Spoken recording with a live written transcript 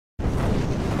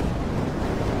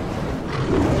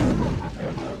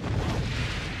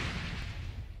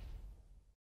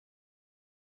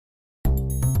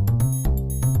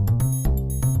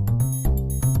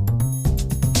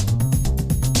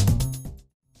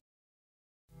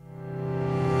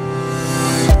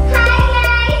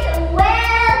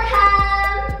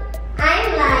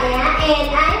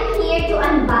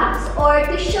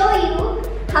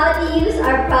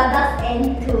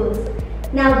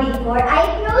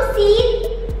proceed,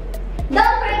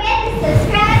 don't forget to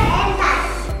subscribe and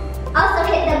like. Also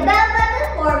hit the bell button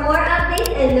for more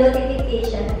updates and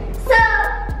notifications. So,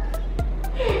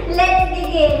 let's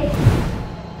begin.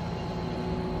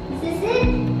 This is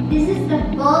it. This is the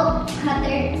bulb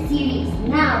cutter series.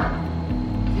 Now,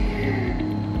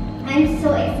 I'm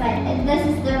so excited. This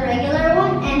is the regular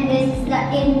one and this is the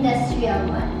industrial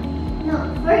one.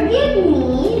 Now, forgive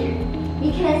me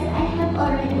because I have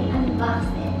already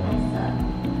unboxed it myself.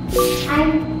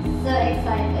 I'm so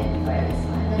excited for this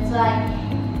one. That's why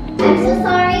I'm so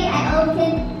sorry I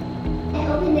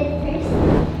opened it first.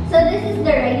 So this is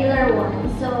the regular one.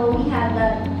 So we have the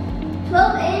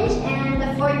 12-inch and the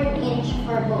 14-inch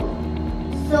for both.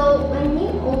 So when you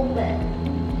open,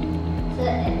 so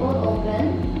it will open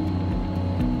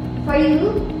for you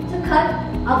to cut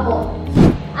a bolt.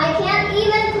 I can't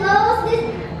even close this.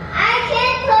 I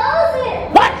can't close it.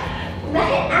 What? But I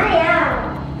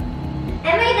am.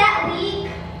 Am I that weak?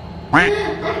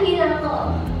 Nakita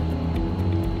ko.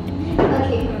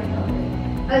 Okay, come on.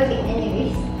 Okay,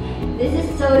 anyways. This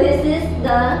is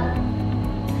the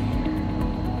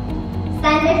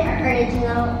standard or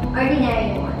original,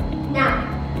 ordinary one. Now,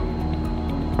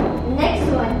 next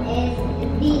one is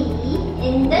the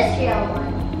industrial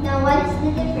one. Now, what is the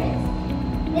difference?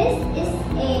 This is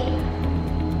a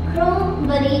chrome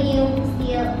vanadium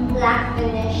steel black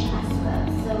finish as well.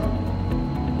 So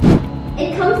it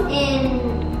comes in,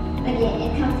 again,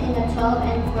 it comes in the 12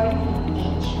 and 14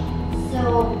 inch. So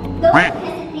don't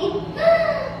hesitate.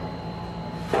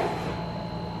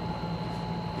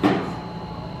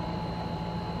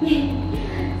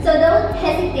 So don't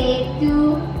hesitate to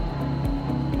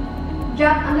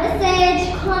drop a message,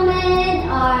 comment,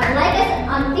 or like us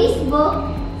on Facebook.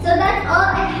 So that's all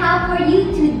I have for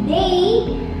you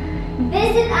today.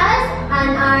 Visit us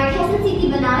on our Quezon City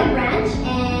Banawe Branch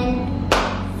and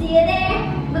see you there.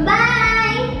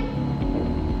 Bye-bye!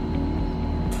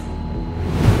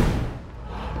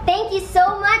 Thank you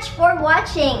so much for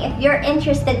watching. If you're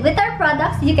interested with our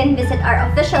products, you can visit our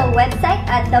official website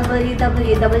at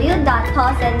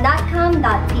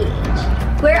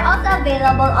www.tolsen.com.ph. We're also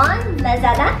available on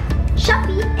Lazada,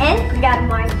 Shopee, and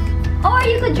GRABMART. Or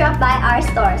you could drop by our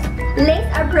stores. Links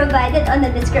are provided on the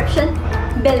description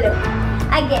below.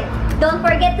 Again, don't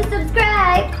forget to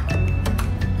subscribe.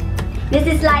 This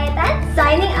is Layatan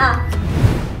signing off.